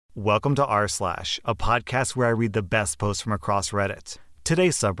Welcome to r/, a podcast where I read the best posts from across Reddit.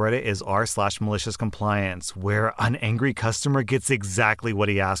 Today's subreddit is r/Maliciouscompliance, where an angry customer gets exactly what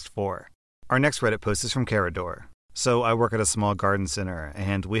he asked for. Our next Reddit post is from Carador. So I work at a small garden center,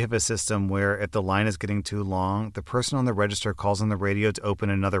 and we have a system where if the line is getting too long, the person on the register calls on the radio to open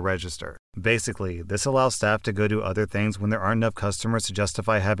another register. Basically, this allows staff to go do other things when there aren't enough customers to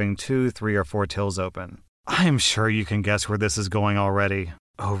justify having 2, 3, or 4 tills open. I'm sure you can guess where this is going already.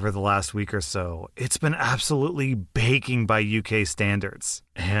 Over the last week or so, it's been absolutely baking by UK standards.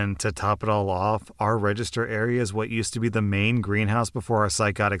 And to top it all off, our register area is what used to be the main greenhouse before our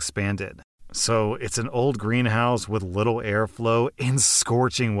site got expanded. So it's an old greenhouse with little airflow in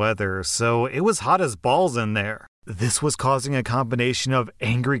scorching weather, so it was hot as balls in there. This was causing a combination of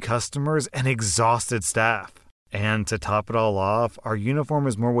angry customers and exhausted staff. And to top it all off, our uniform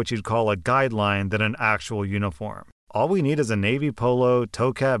is more what you'd call a guideline than an actual uniform. All we need is a navy polo,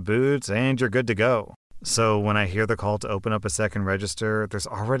 toe cap boots, and you're good to go. So when I hear the call to open up a second register, there's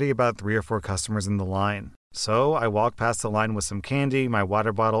already about 3 or 4 customers in the line. So I walk past the line with some candy, my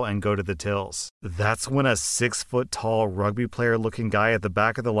water bottle, and go to the tills. That's when a 6-foot-tall rugby player-looking guy at the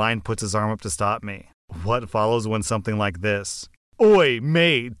back of the line puts his arm up to stop me. What follows when something like this? "Oi,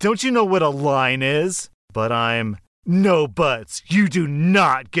 mate, don't you know what a line is?" But I'm, "No buts, you do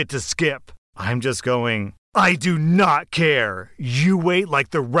not get to skip." I'm just going, "I do not care. You wait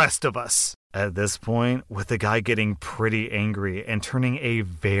like the rest of us." At this point, with the guy getting pretty angry and turning a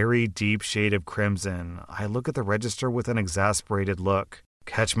very deep shade of crimson, I look at the register with an exasperated look,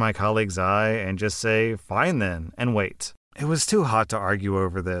 catch my colleague's eye, and just say, "Fine then," and wait. It was too hot to argue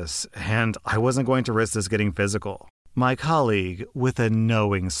over this, and I wasn't going to risk this getting physical. My colleague, with a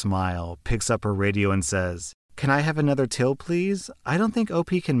knowing smile, picks up her radio and says, "Can I have another till, please? I don't think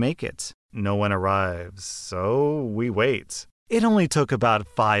OP can make it." No one arrives, so we wait. It only took about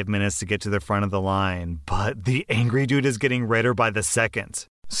 5 minutes to get to the front of the line, but the angry dude is getting redder by the second.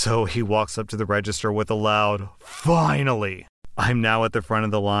 So he walks up to the register with a loud, "Finally!" I'm now at the front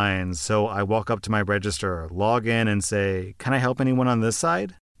of the line, so I walk up to my register, log in, and say, "Can I help anyone on this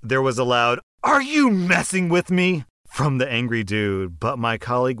side?" There was a loud, "Are you messing with me?" from the angry dude, but my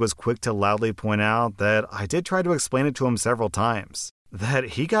colleague was quick to loudly point out that I did try to explain it to him several times. That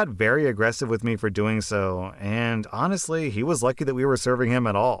he got very aggressive with me for doing so, and honestly, he was lucky that we were serving him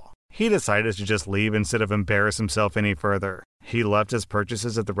at all. He decided to just leave instead of embarrass himself any further. He left his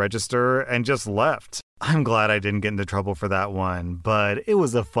purchases at the register and just left. I'm glad I didn't get into trouble for that one, but it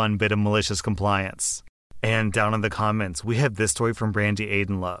was a fun bit of malicious compliance. And down in the comments, we have this story from Brandy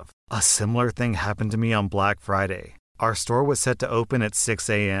Aidenlove. A similar thing happened to me on Black Friday. Our store was set to open at 6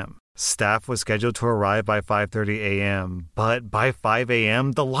 a.m. Staff was scheduled to arrive by 5:30 a.m., but by 5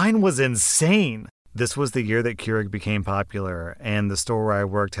 a.m., the line was insane. This was the year that Keurig became popular, and the store where I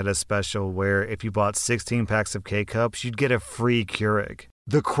worked had a special where if you bought 16 packs of K-Cups, you'd get a free Keurig.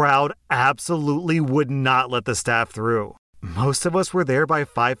 The crowd absolutely would not let the staff through. Most of us were there by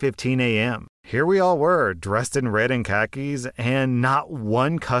 5:15 a.m. Here we all were, dressed in red and khakis, and not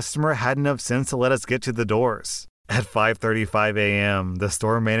one customer had enough sense to let us get to the doors. At 5:35 a.m., the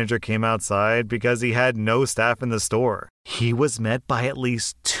store manager came outside because he had no staff in the store. He was met by at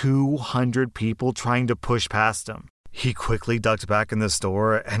least 200 people trying to push past him. He quickly ducked back in the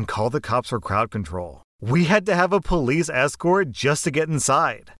store and called the cops for crowd control. We had to have a police escort just to get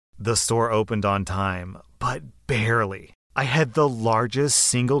inside. The store opened on time, but barely. I had the largest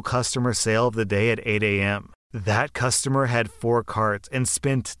single customer sale of the day at 8 a.m. That customer had 4 carts and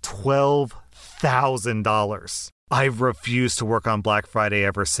spent $12,000. I've refused to work on Black Friday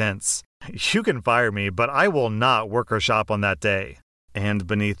ever since. You can fire me, but I will not work or shop on that day. And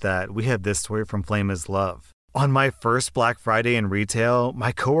beneath that, we have this story from Flame is Love. On my first Black Friday in retail,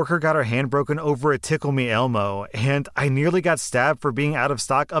 my coworker got her hand broken over a Tickle Me Elmo, and I nearly got stabbed for being out of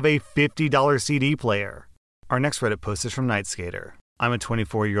stock of a $50 CD player. Our next Reddit post is from Night Skater. I'm a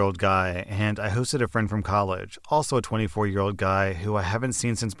 24-year-old guy, and I hosted a friend from college, also a 24-year-old guy who I haven't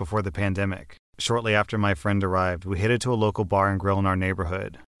seen since before the pandemic. Shortly after my friend arrived, we headed to a local bar and grill in our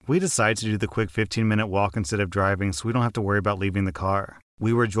neighborhood. We decided to do the quick 15-minute walk instead of driving so we don't have to worry about leaving the car.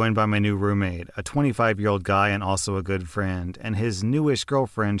 We were joined by my new roommate, a 25-year-old guy and also a good friend, and his newish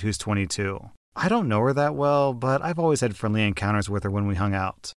girlfriend who's 22. I don't know her that well, but I've always had friendly encounters with her when we hung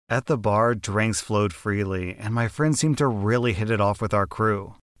out. At the bar, drinks flowed freely, and my friend seemed to really hit it off with our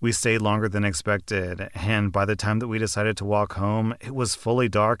crew. We stayed longer than expected, and by the time that we decided to walk home, it was fully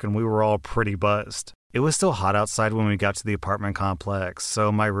dark and we were all pretty buzzed. It was still hot outside when we got to the apartment complex,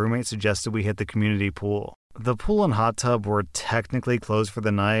 so my roommate suggested we hit the community pool. The pool and hot tub were technically closed for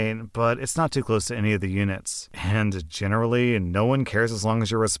the night, but it's not too close to any of the units. And generally, no one cares as long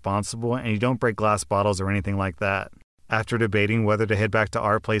as you're responsible and you don't break glass bottles or anything like that. After debating whether to head back to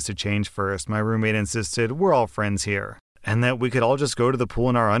our place to change first, my roommate insisted we're all friends here, and that we could all just go to the pool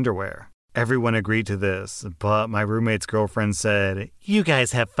in our underwear. Everyone agreed to this, but my roommate's girlfriend said, "You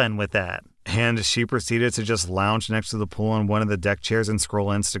guys have fun with that." And she proceeded to just lounge next to the pool on one of the deck chairs and scroll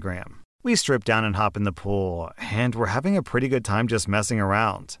Instagram. We strip down and hop in the pool, and we're having a pretty good time just messing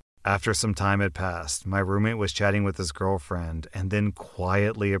around. After some time had passed, my roommate was chatting with his girlfriend and then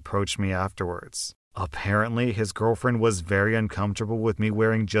quietly approached me afterwards. Apparently, his girlfriend was very uncomfortable with me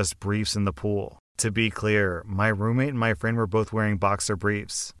wearing just briefs in the pool. To be clear, my roommate and my friend were both wearing boxer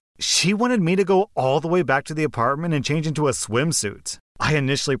briefs. She wanted me to go all the way back to the apartment and change into a swimsuit. I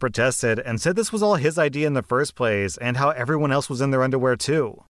initially protested and said this was all his idea in the first place and how everyone else was in their underwear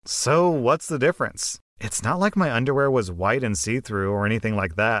too. So what's the difference? It's not like my underwear was white and see-through or anything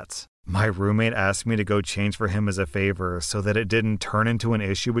like that. My roommate asked me to go change for him as a favor so that it didn't turn into an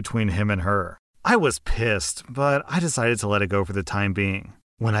issue between him and her. I was pissed, but I decided to let it go for the time being.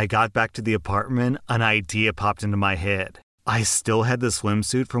 When I got back to the apartment, an idea popped into my head. I still had the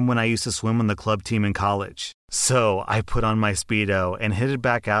swimsuit from when I used to swim on the club team in college. So I put on my Speedo and headed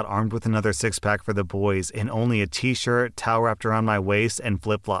back out armed with another six-pack for the boys in only a t-shirt, towel wrapped around my waist, and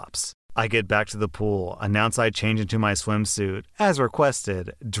flip-flops. I get back to the pool, announce I change into my swimsuit, as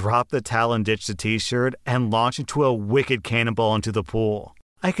requested, drop the towel and ditch the t-shirt, and launch into a wicked cannonball into the pool.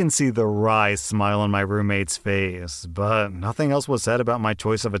 I can see the wry smile on my roommate's face, but nothing else was said about my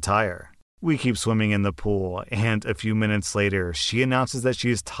choice of attire. We keep swimming in the pool, and a few minutes later, she announces that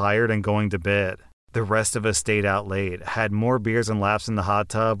she's tired and going to bed. The rest of us stayed out late, had more beers and laughs in the hot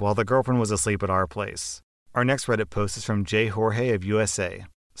tub while the girlfriend was asleep at our place. Our next Reddit post is from J. Jorge of USA.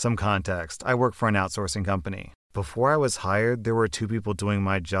 Some context, I work for an outsourcing company. Before I was hired, there were 2 people doing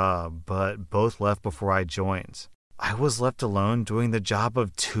my job, but both left before I joined. I was left alone doing the job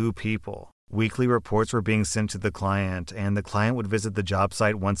of 2 people. Weekly reports were being sent to the client, and the client would visit the job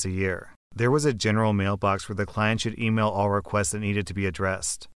site once a year. There was a general mailbox where the client should email all requests that needed to be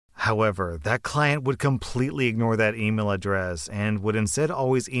addressed. However, that client would completely ignore that email address and would instead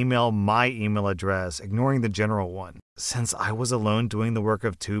always email my email address, ignoring the general one. Since I was alone doing the work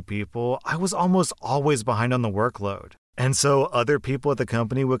of 2 people, I was almost always behind on the workload. And so other people at the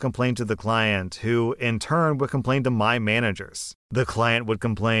company would complain to the client, who in turn would complain to my managers. The client would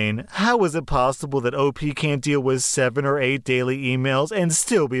complain, "How is it possible that OP can't deal with 7 or 8 daily emails and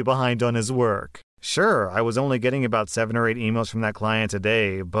still be behind on his work?" Sure, I was only getting about 7 or 8 emails from that client a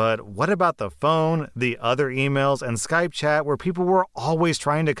day, but what about the phone, the other emails, and Skype chat where people were always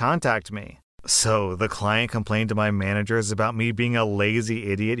trying to contact me? So the client complained to my managers about me being a lazy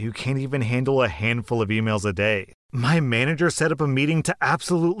idiot who can't even handle a handful of emails a day. My manager set up a meeting to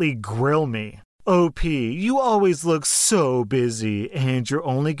absolutely grill me. "OP, you always look so busy, and you're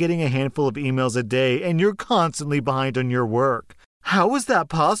only getting a handful of emails a day, and you're constantly behind on your work. How is that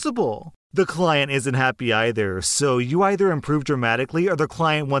possible? The client isn't happy either, so you either improve dramatically or the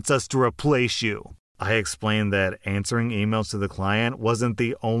client wants us to replace you." I explained that answering emails to the client wasn't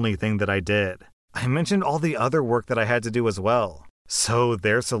the only thing that I did. I mentioned all the other work that I had to do as well. So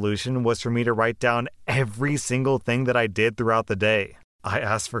their solution was for me to write down every single thing that I did throughout the day. I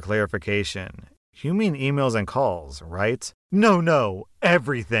asked for clarification. "You mean emails and calls, right?" No,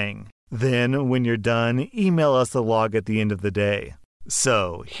 everything. Then, when you're done, email us the log at the end of the day."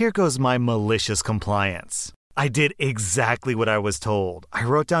 So, here goes my malicious compliance. I did exactly what I was told. I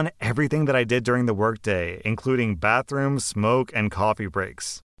wrote down everything that I did during the workday, including bathroom, smoke, and coffee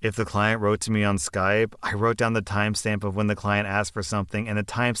breaks. If the client wrote to me on Skype, I wrote down the timestamp of when the client asked for something and the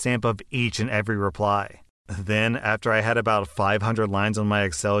timestamp of each and every reply. Then, after I had about 500 lines on my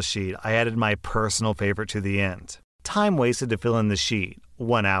Excel sheet, I added my personal favorite to the end. Time wasted to fill in the sheet,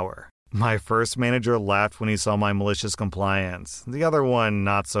 1 hour. My first manager laughed when he saw my malicious compliance. The other one,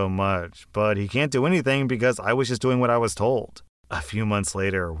 not so much, but he can't do anything because I was just doing what I was told. A few months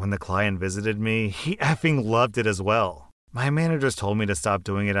later, when the client visited me, he effing loved it as well. My managers told me to stop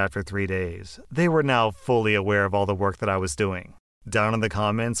doing it after 3 days. They were now fully aware of all the work that I was doing. Down in the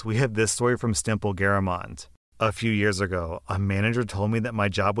comments, we have this story from Stimple Garamond. A few years ago, a manager told me that my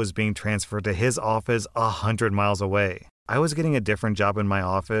job was being transferred to his office 100 miles away. I was getting a different job in my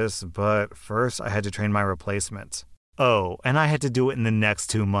office, but first I had to train my replacement. Oh, and I had to do it in the next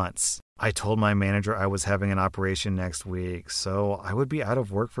 2 months. I told my manager I was having an operation next week, so I would be out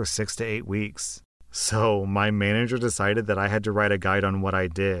of work for 6 to 8 weeks. So my manager decided that I had to write a guide on what I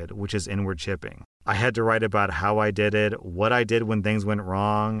did, which is inward chipping. I had to write about how I did it, what I did when things went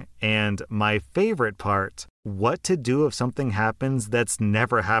wrong, and my favorite part, what to do if something happens that's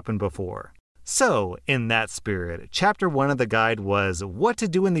never happened before. So, in that spirit, Chapter 1 of the guide was what to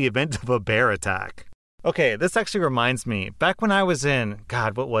do in the event of a bear attack. Okay, this actually reminds me, back when I was in,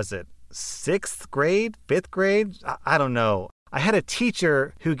 what was it? 6th grade? 5th grade? I don't know. I had a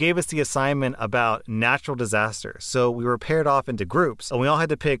teacher who gave us the assignment about natural disasters. So we were paired off into groups, and we all had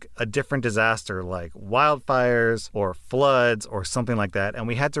to pick a different disaster like wildfires or floods or something like that. And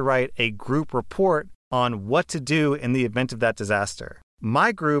we had to write a group report on what to do in the event of that disaster.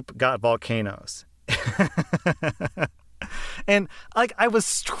 My group got volcanoes. And I was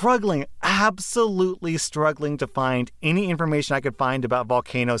struggling, absolutely struggling to find any information I could find about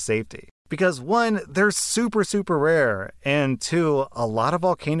volcano safety. Because 1, they're super, super rare. And 2, a lot of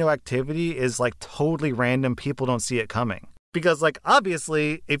volcano activity is totally random. People don't see it coming. Because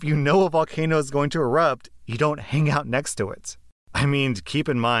obviously, if you know a volcano is going to erupt, you don't hang out next to it. I mean, keep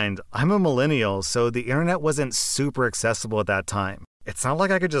in mind, I'm a millennial, so the internet wasn't super accessible at that time. It's not like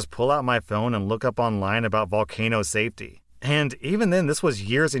I could just pull out my phone and look up online about volcano safety. And even then, this was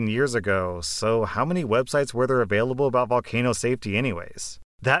years and years ago, so how many websites were there available about volcano safety anyways?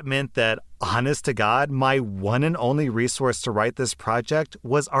 That meant that, honest to God, my one and only resource to write this project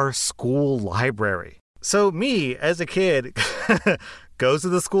was our school library. So me, as a kid, goes to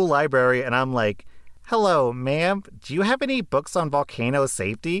the school library and I'm like, "Hello, ma'am, do you have any books on volcano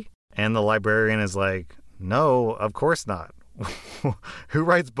safety?" And the librarian is like, "No, of course not. Who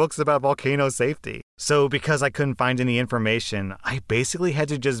writes books about volcano safety?" So because I couldn't find any information, I basically had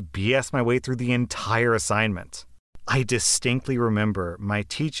to just BS my way through the entire assignment. I distinctly remember my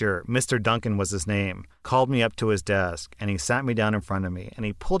teacher, Mr. Duncan was his name, called me up to his desk and he sat me down in front of me and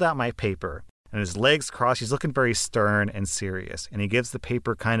he pulled out my paper and his legs crossed. He's looking very stern and serious and he gives the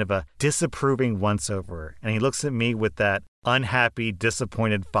paper kind of a disapproving once-over and he looks at me with that unhappy,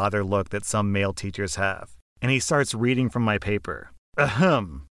 disappointed father look that some male teachers have. And he starts reading from my paper.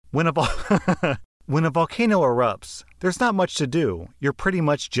 When a volcano erupts, there's not much to do. You're pretty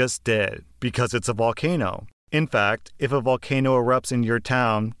much just dead because it's a volcano. In fact, if a volcano erupts in your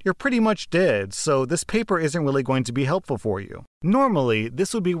town, you're pretty much dead, so this paper isn't really going to be helpful for you. Normally,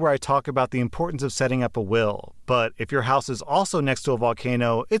 this would be where I talk about the importance of setting up a will, but if your house is also next to a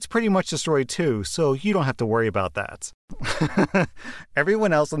volcano, it's pretty much destroyed too, so you don't have to worry about that.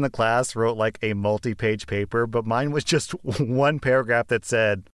 Everyone else in the class wrote a multi-page paper, but mine was just one paragraph that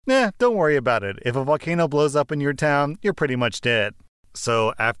said, don't worry about it. If a volcano blows up in your town, you're pretty much dead.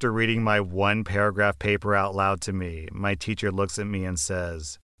 So after reading my one paragraph paper out loud to me, my teacher looks at me and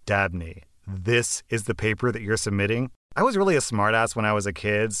says, "Dabney, this is the paper that you're submitting?" I was really a smartass when I was a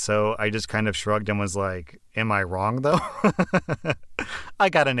kid, so I just kind of shrugged and was like, "Am I wrong though?" I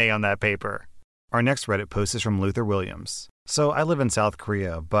got an A on that paper. Our next Reddit post is from Luther Williams. So I live in South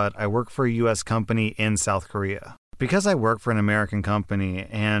Korea, but I work for a US company in South Korea. Because I work for an American company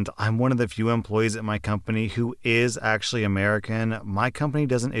and I'm one of the few employees at my company who is actually American, my company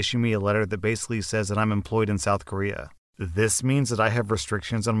doesn't issue me a letter that basically says that I'm employed in South Korea. This means that I have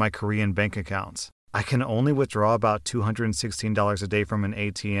restrictions on my Korean bank account. I can only withdraw about $216 a day from an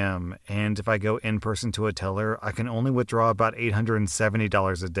ATM, and if I go in person to a teller, I can only withdraw about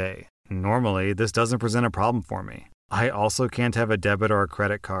 $870 a day. Normally, this doesn't present a problem for me. I also can't have a debit or a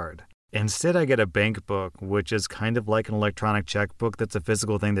credit card. Instead, I get a bank book, which is kind of like an electronic checkbook that's a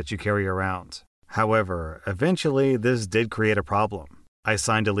physical thing that you carry around. However, eventually, this did create a problem. I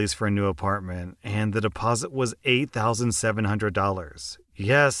signed a lease for a new apartment, and the deposit was $8,700.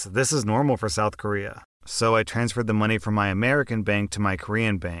 Yes, this is normal for South Korea. So I transferred the money from my American bank to my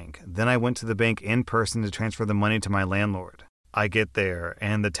Korean bank. Then I went to the bank in person to transfer the money to my landlord. I get there,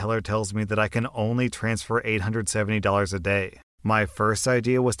 and the teller tells me that I can only transfer $870 a day. My first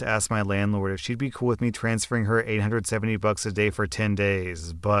idea was to ask my landlord if she'd be cool with me transferring her $870 a day for 10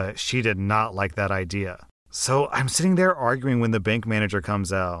 days, but she did not like that idea. So I'm sitting there arguing when the bank manager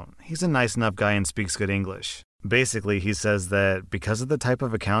comes out. He's a nice enough guy and speaks good English. Basically, he says that because of the type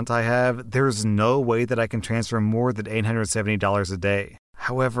of account I have, there's no way that I can transfer more than $870 a day.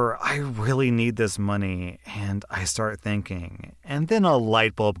 However, I really need this money, and I start thinking, and then a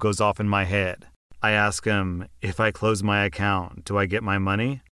light bulb goes off in my head. I ask him, if I close my account, do I get my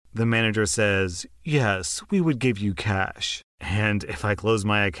money? The manager says, yes, we would give you cash. And if I close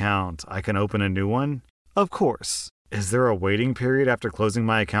my account, I can open a new one? Of course. Is there a waiting period after closing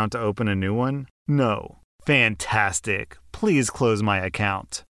my account to open a new one? No. Fantastic. Please close my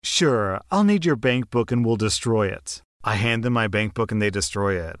account. Sure, I'll need your bank book and we'll destroy it. I hand them my bank book and they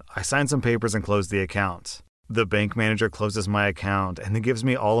destroy it. I sign some papers and close the account. The bank manager closes my account and then gives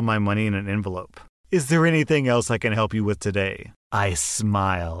me all of my money in an envelope. Is there anything else I can help you with today? I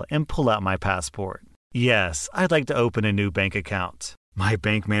smile and pull out my passport. Yes, I'd like to open a new bank account. My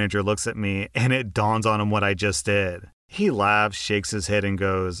bank manager looks at me and it dawns on him what I just did. He laughs, shakes his head and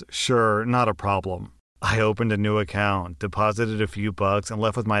goes, "Sure, not a problem." I opened a new account, deposited a few bucks, and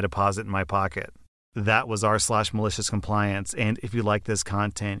left with my deposit in my pocket. That was r/maliciouscompliance, and if you like this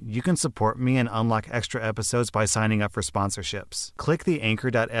content, you can support me and unlock extra episodes by signing up for sponsorships. Click the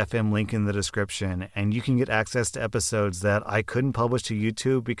anchor.fm link in the description, and you can get access to episodes that I couldn't publish to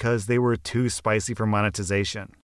YouTube because they were too spicy for monetization.